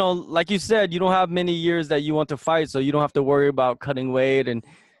least, you know, like you said, you don't have many years that you want to fight, so you don't have to worry about cutting weight and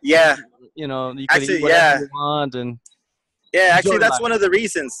you know, you can eat whatever you want. And actually, that's one of the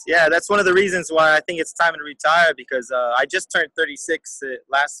reasons. Yeah, that's one of the reasons why I think it's time to retire, because I just turned 36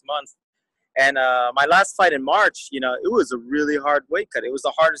 last month. And my last fight in March, you know, it was a really hard weight cut. It was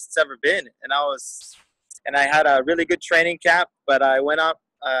the hardest it's ever been. And I had a really good training camp, but I went up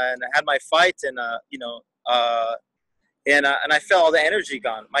and I had my fight and, you know, and I felt all the energy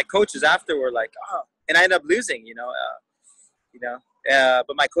gone. My coaches after were like, oh, and I ended up losing, you know.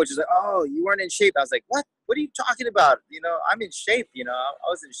 But my coach was like, oh, you weren't in shape. I was like, what? What are you talking about? You know, I'm in shape, you know. I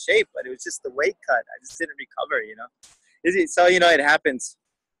was in shape, but it was just the weight cut. I just didn't recover, you know. So, you know, it happens.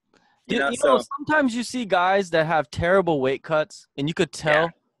 You know, sometimes you see guys that have terrible weight cuts, and you could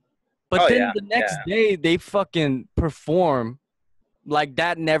tell. But then the next day, they fucking perform like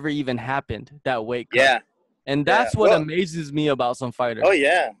that never even happened, that weight cut. Yeah. And that's what amazes me about some fighters. Oh,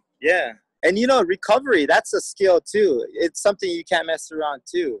 yeah. And, you know, recovery, that's a skill, too. It's something you can't mess around,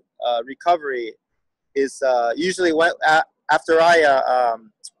 too. Recovery is usually after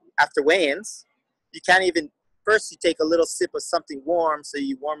weigh-ins, you can't even – first you take a little sip of something warm so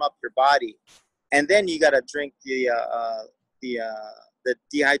you warm up your body. And then you got to drink the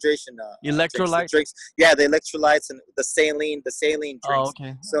dehydration electrolytes. Drinks. Yeah, the electrolytes and the saline drinks. Oh,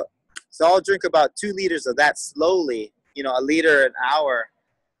 okay. So I'll drink about 2 liters of that slowly, you know, a liter an hour.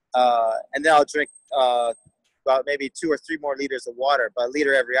 And then I'll drink about maybe 2 or 3 more liters of water, about a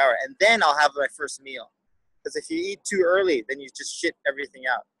liter every hour. And then I'll have my first meal. Because if you eat too early, then you just shit everything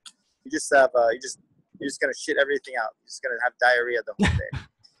out. You just have, you're just going to shit everything out. You're just going to have diarrhea the whole day.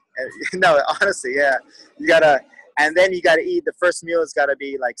 And, no, honestly, yeah. And then you got to eat, the first meal has got to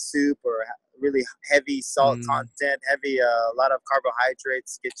be like soup or really heavy salt content, heavy, a lot of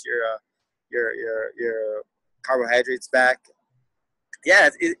carbohydrates, get your carbohydrates back. Yeah,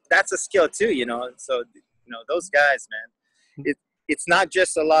 that's a skill too, you know. So, you know, those guys, man, it's not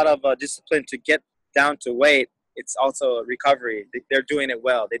just a lot of discipline to get down to weight. It's also a recovery. They're doing it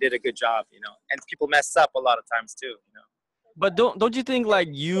well. They did a good job, you know. And people mess up a lot of times too, you know. But don't you think like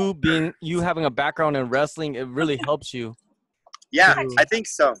you having a background in wrestling, it really helps you? Yeah, I think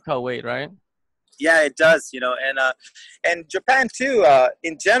so. Cut weight, right? Yeah, it does, you know. And Japan too,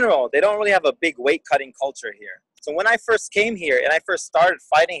 in general, they don't really have a big weight cutting culture here. So when I first came here and I first started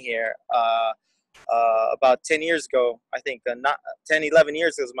fighting here about 10 years ago, I think 10, 11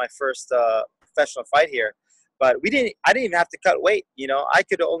 years ago was my first professional fight here. But I didn't even have to cut weight, you know. I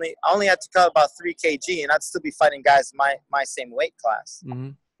only had to cut about 3 kg and I'd still be fighting guys my same weight class. Mm-hmm.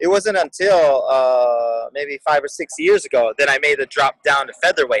 It wasn't until maybe 5 or 6 years ago that I made the drop down to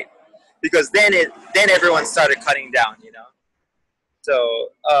featherweight, because then everyone started cutting down, you know. So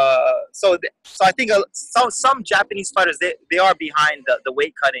I think some Japanese fighters, they are behind the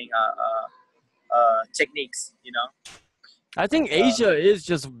weight cutting techniques, you know. I think Asia is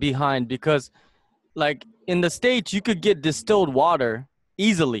just behind because, like, in the States, you could get distilled water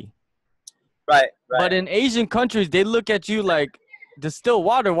easily. Right. But in Asian countries, they look at you like distilled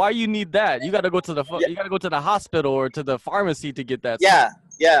water. Why you need that? You got to go to the hospital or to the pharmacy to get that. Yeah.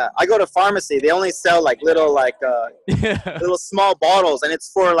 I go to pharmacy. They only sell like little little small bottles, and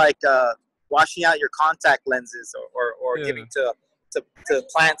it's for like washing out your contact lenses or giving to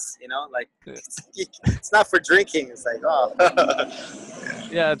plants. You know, like it's not for drinking. It's like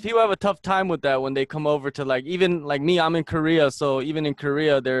Yeah, people have a tough time with that when they come over to like, even like me, I'm in Korea, so even in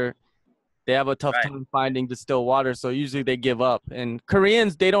Korea they have a tough time finding distilled water, so usually they give up. And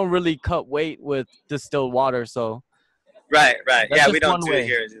Koreans, they don't really cut weight with distilled water, so right. Yeah, we don't do it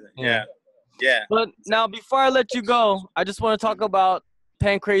here either. Yeah. But now, before I let you go, I just want to talk about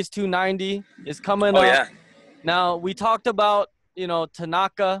Pancrase 290. It's coming up. Yeah. Now, we talked about,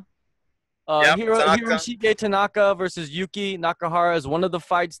 Tanaka. Hiroshige Tanaka versus Yuki Nakahara is one of the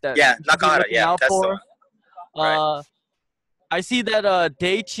fights that Nakahara, that's for. I see that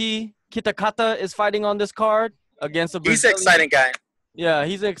Daichi Kitakata is fighting on this card against a Brazilian. He's an exciting guy. Yeah,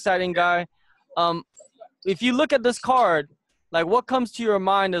 he's an exciting guy. If you look at this card, like, what comes to your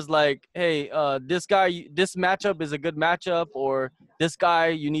mind is like, hey, this matchup is a good matchup, or this guy,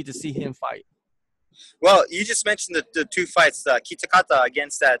 you need to see him fight? Well, you just mentioned the two fights, Kitakata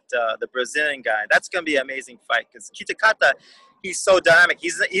against the Brazilian guy. That's going to be an amazing fight because Kitakata, he's so dynamic.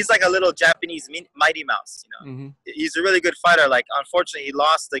 He's like a little Japanese Mighty Mouse, He's a really good fighter. Like, unfortunately, he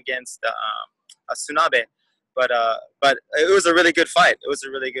lost against Tsunabe, but it was a really good fight.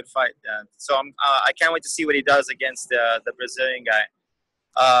 So I can't wait to see what he does against the Brazilian guy.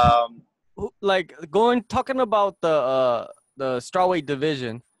 Talking about the strawweight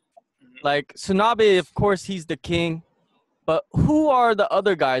division. Like, Tsunabe, of course, he's the king. But who are the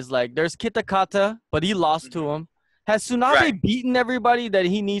other guys? Like, there's Kitakata, but he lost to him. Has Tsunabe beaten everybody that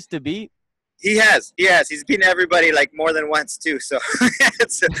he needs to beat? He has. He's beaten everybody like more than once too. So,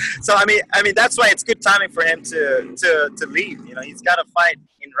 I mean, that's why it's good timing for him to leave. He's got to fight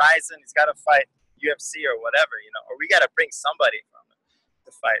in Ryzen. He's got to fight UFC or whatever. Or we got to bring somebody from him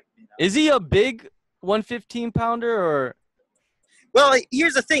to fight. Is he a big 115 pounder or? Well,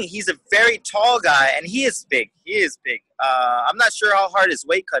 here's the thing. He's a very tall guy, and he is big. I'm not sure how hard his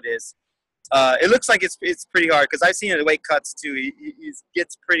weight cut is. It looks like it's pretty hard because I've seen the weight cuts too. He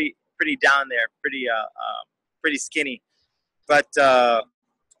gets pretty down there, pretty skinny. But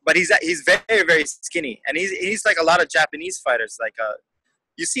he's very, very skinny, and he's like a lot of Japanese fighters. Like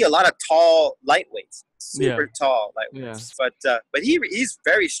you see a lot of tall lightweights, super tall lightweights. Yeah. But he's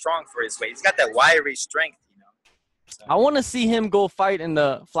very strong for his weight. He's got that wiry strength. So. I want to see him go fight in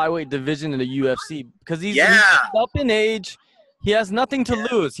the flyweight division in the UFC because he's up in age. He has nothing to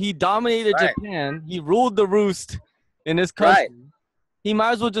lose. He dominated Japan. He ruled the roost in his country. Right. He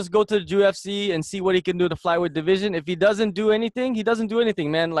might as well just go to the UFC and see what he can do in the flyweight division. If he doesn't do anything, he doesn't do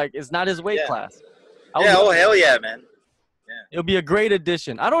anything, man. Like, it's not his weight class. Hell yeah, man. Yeah. It'll be a great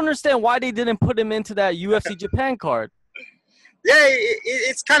addition. I don't understand why they didn't put him into that UFC Japan card. Yeah,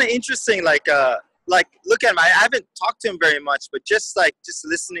 it's kind of interesting. Like, look at him. I haven't talked to him very much, but just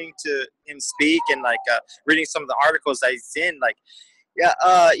listening to him speak and reading some of the articles that he's in,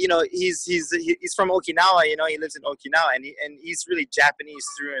 he's from Okinawa. He lives in Okinawa, and he's really Japanese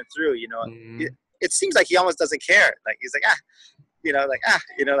through and through. It seems like he almost doesn't care. Like, he's like,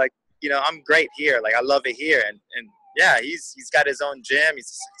 I'm great here. Like, I love it here, and he's got his own gym. He's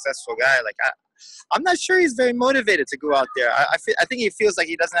a successful guy. Like, I'm not sure he's very motivated to go out there. I think he feels like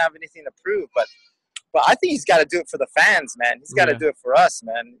he doesn't have anything to prove, but I think he's got to do it for the fans, man. He's got to do it for us,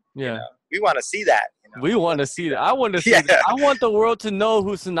 man. Yeah. We want to see that. We want to see that. I want to see that. I want the world to know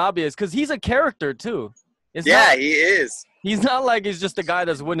who Tsunabe is because he's a character, too. He is. He's not like he's just a guy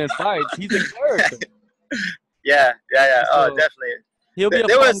that's winning fights. He's a character. Yeah. Oh, definitely. He'll be a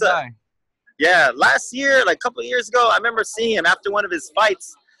fun guy. Last year, like a couple of years ago, I remember seeing him after one of his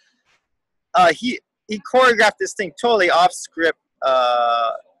fights. He choreographed this thing totally off script.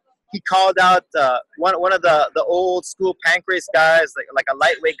 He called out one of the old school Pancrase guys, like a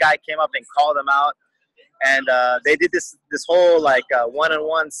lightweight guy came up and called him out, and they did this whole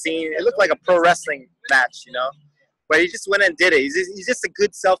one-on-one scene. It looked like a pro wrestling match, but he just went and did it. He's just a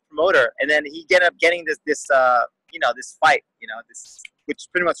good self-promoter, and then he ended up getting this fight, which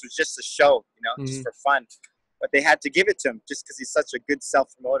pretty much was just a show, just for fun. But they had to give it to him just because he's such a good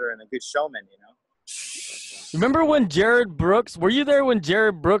self-promoter and a good showman, Remember when Jared Brooks, were you there when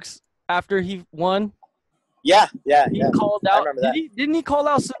Jared Brooks, after he won? Yeah. He called out, I remember that. Didn't he call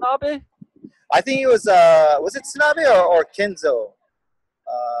out Tsunabe? I think it was it Tsunabe or Kenzo?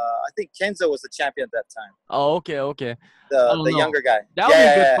 I think Kenzo was the champion at that time. Oh, okay. The younger guy. That was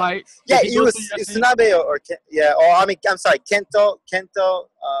a good fight. Yeah, it was Tsunabe or I'm sorry, Kento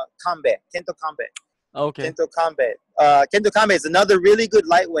Kambe. Okay. Kento Kambe. Kento Kambe is another really good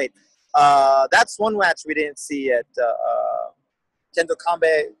lightweight. That's one match we didn't see at Kento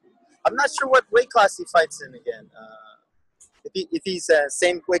Kambe. I'm not sure what weight class he fights in again. If he's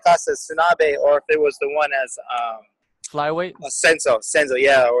same weight class as Tsunabe, or if it was the one as Flyweight? Senzo,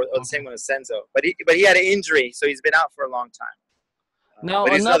 yeah, or the same one as Senzo. But he had an injury, so he's been out for a long time. Now,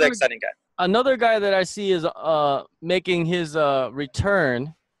 but he's another exciting guy. Another guy that I see is making his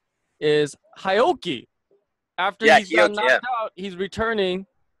return is Hyoki. After he's got knocked out, he's returning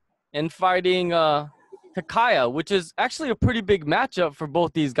and fighting Takaya, which is actually a pretty big matchup for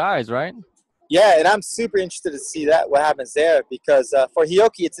both these guys, right? Yeah, and I'm super interested to see what happens there, because for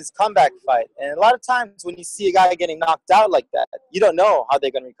Hyoki, it's his comeback fight. And a lot of times when you see a guy getting knocked out like that, you don't know how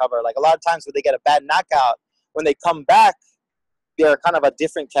they're going to recover. Like a lot of times when they get a bad knockout, when they come back, they're kind of a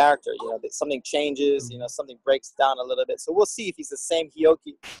different character. You know, something changes, you know, something breaks down a little bit. So we'll see if he's the same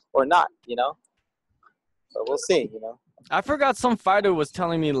Hyoki or not, you know. So we'll see, you know. I forgot some fighter was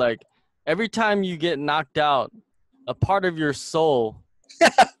telling me, like, every time you get knocked out, a part of your soul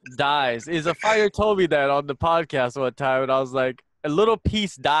dies. A fighter told me that on the podcast one time, and I was like, a little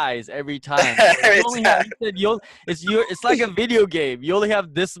piece dies every time. It's like a video game. You only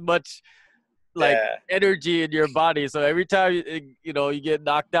have this much energy in your body, so every time you get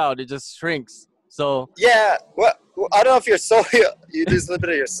knocked out, it just shrinks. So yeah, well, I don't know if your soul you lose a little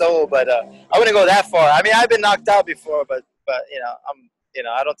bit of your soul, but I wouldn't go that far. I mean, I've been knocked out before, but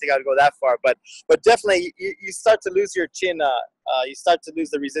I don't think I'd go that far. But definitely, you start to lose your chin. You start to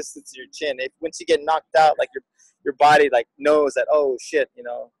lose the resistance to your chin. Once you get knocked out, like your body like knows that, oh shit,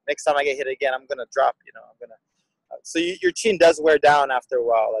 next time I get hit again, I'm gonna drop. So your chin does wear down after a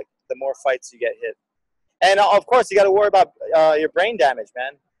while. Like the more fights you get hit, and of course you got to worry about your brain damage,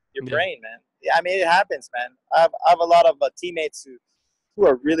 man. Your brain, man. Yeah, I mean it happens, man. I have a lot of teammates who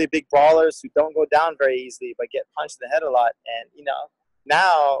are really big brawlers who don't go down very easily, but get punched in the head a lot. And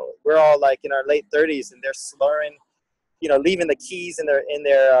now we're all like in our late 30s, and they're slurring, leaving the keys in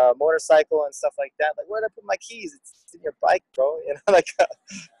their motorcycle and stuff like that. Like, where'd I put my keys? It's in your bike, bro.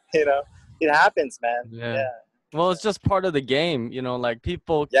 It happens, man. Yeah. Well, it's just part of the game, like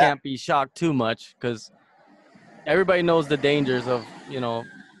people can't be shocked too much because everybody knows the dangers of,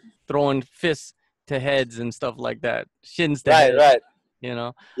 throwing fists to heads and stuff like that. Shins to heads. Right.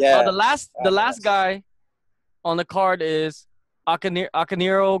 Yeah. The last guy on the card is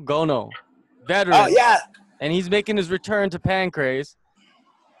Akaniro Gono, veteran. Oh, yeah. And he's making his return to Pancrase.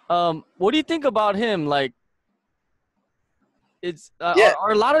 What do you think about him? Like, it's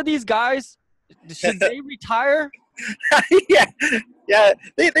are a lot of these guys, should they retire? Yeah,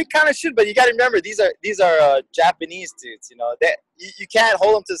 they kind of should, but you got to remember these are Japanese dudes. You can't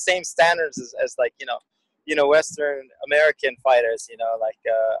hold them to the same standards as like Western American fighters.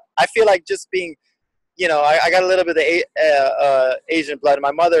 I feel like just being, I got a little bit of Asian blood.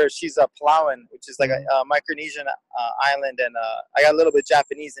 My mother, she's a Palawan, which is like a Micronesian island, and I got a little bit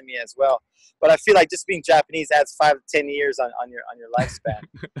Japanese in me as well. But I feel like just being Japanese adds 5 to 10 years on your lifespan.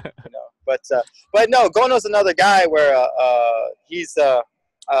 But no, Gono's another guy where he's a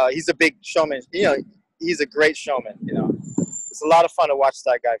big showman. He's a great showman. It's a lot of fun to watch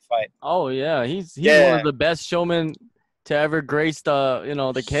that guy fight. Oh yeah, he's one of the best showmen to ever grace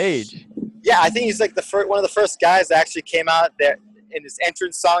the cage. Yeah, I think he's like one of the first guys that actually came out there in his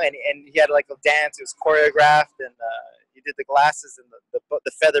entrance song, and he had like a dance. It was choreographed, and he did the glasses and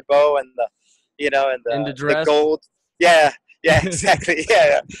the feather bow and the gold. Yeah, exactly.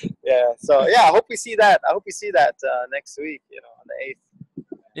 Yeah. So yeah, I hope we see that. Next week. On the 8th.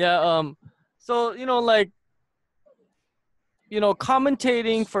 Yeah. So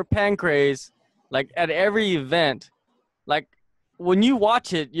commentating for Pancrase, like at every event, like when you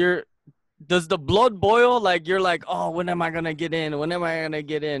watch it, does the blood boil? Like you're like, oh, when am I gonna get in? When am I gonna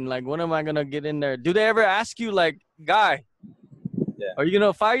get in? Like when am I gonna get in there? Do they ever ask you like, guy, are you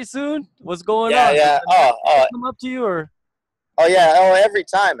gonna fight soon? What's going on? Yeah. Come up to you or? Oh yeah. Oh, every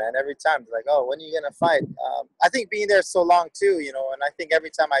time, man. Every time. Like, oh, when are you gonna fight? I think being there so long too, and I think every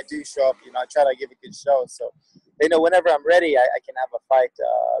time I do show up, I try to give a good show. So, whenever I'm ready, I can have a fight.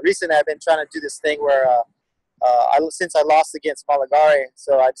 Recently, I've been trying to do this thing where, since I lost against Malagari,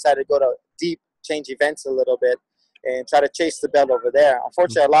 so I decided to go to deep, change events a little bit, and try to chase the belt over there.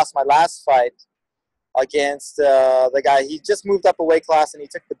 Unfortunately, I lost my last fight against the guy. He just moved up a weight class, and he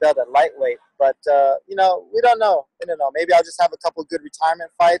took the belt at lightweight. But, we don't know. Maybe I'll just have a couple good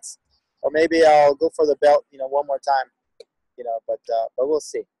retirement fights, or maybe I'll go for the belt, one more time. But we'll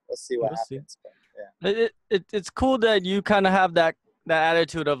see. We'll see what happens. But, yeah. It's cool that you kind of have that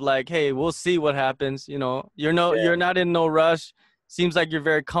attitude of like, hey, we'll see what happens. You're not in no rush. Seems like you're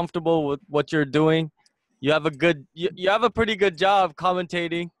very comfortable with what you're doing. you have a good, you have a pretty good job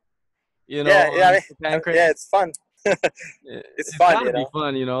commentating. You know, Yeah, Pancrase. yeah, it's fun. It's fun, gotta be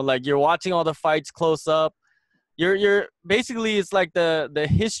fun, you know. Like you're watching all the fights close up. You're basically, it's like the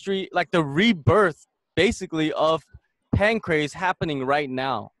history, like the rebirth, basically, of Pancrase happening right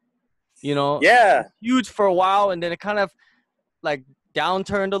now. You know, Yeah, huge for a while, and then it kind of like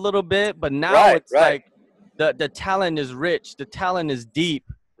downturned a little bit, but now it's like the talent is rich, the talent is deep.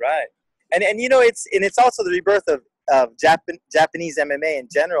 Right, and you know, it's also the rebirth of Japanese MMA in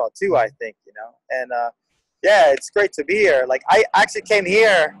general too. I think, you know, and yeah, it's great to be here. Like I actually came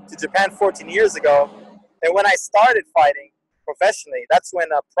here to Japan 14 years ago, and when I started fighting professionally, that's when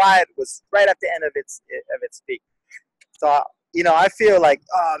Pride was right at the end of its peak. So, you know, I feel like,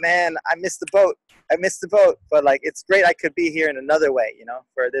 oh man, I missed the boat. But like, it's great I could be here in another way, you know,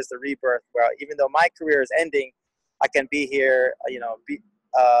 where there's the rebirth, where even though my career is ending, I can be here, you know,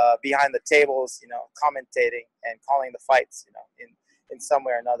 behind the tables, you know, commentating and calling the fights, you know, in some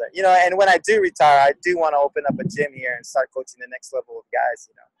way or another, you know. And when I do retire, I do want to open up a gym here and start coaching the next level of guys,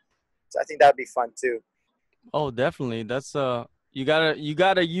 you know. So I think that'd be fun too. Oh, definitely. That's you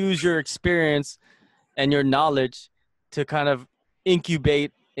gotta use your experience and your knowledge to kind of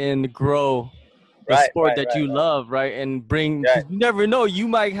incubate and grow the sport that you love, right? And bring, because you never know, you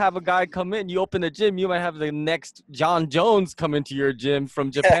might have a guy come in, you open a gym, you might have the next John Jones come into your gym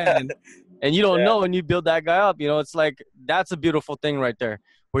from Japan, and you don't know, and you build that guy up. You know, it's like, that's a beautiful thing right there,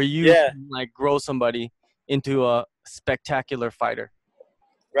 where you can, like, grow somebody into a spectacular fighter.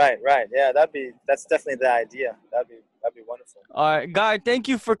 Right. Yeah, that's definitely the idea. That'd be wonderful. All right, Guy, thank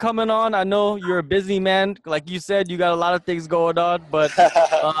you for coming on. I know you're a busy man. Like you said, you got a lot of things going on. But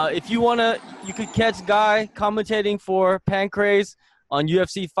if you want to, you could catch Guy commentating for Pancrase on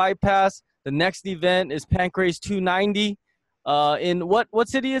UFC Fight Pass. The next event is Pancrase 290. In what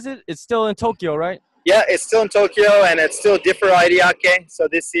city is it? It's still in Tokyo, right? Yeah, it's still in Tokyo, and it's still Differ Ariake. So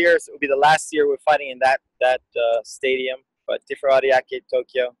this year will be the last year we're fighting in that stadium. But Differ Ariake,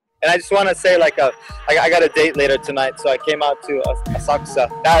 Tokyo. And I just want to say, like, I got a date later tonight, so I came out to Asakusa.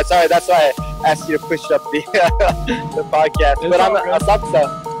 Sorry, that's why I asked you to push up the the podcast. But I'm at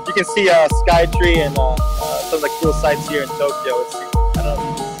Asakusa. You can see Skytree and some of the cool sights here in Tokyo. I don't know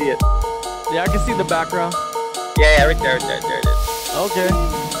if you can see it. Yeah, I can see the background. Yeah, right there it is. Okay.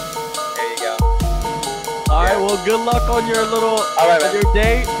 There you go. All right, well, good luck on your your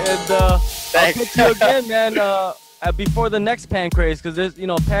date, and I'll catch you again, man. Before the next Pancrase, because there's, you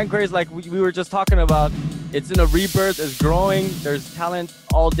know, Pancrase, like we were just talking about, it's in a rebirth, it's growing, there's talent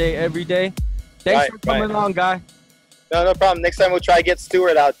all day, every day. Thanks for coming on, Guy. No problem. Next time we'll try to get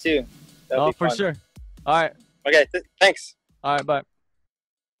Stewart out too. That'd be fun. For sure. All right. Okay, thanks. All right, bye.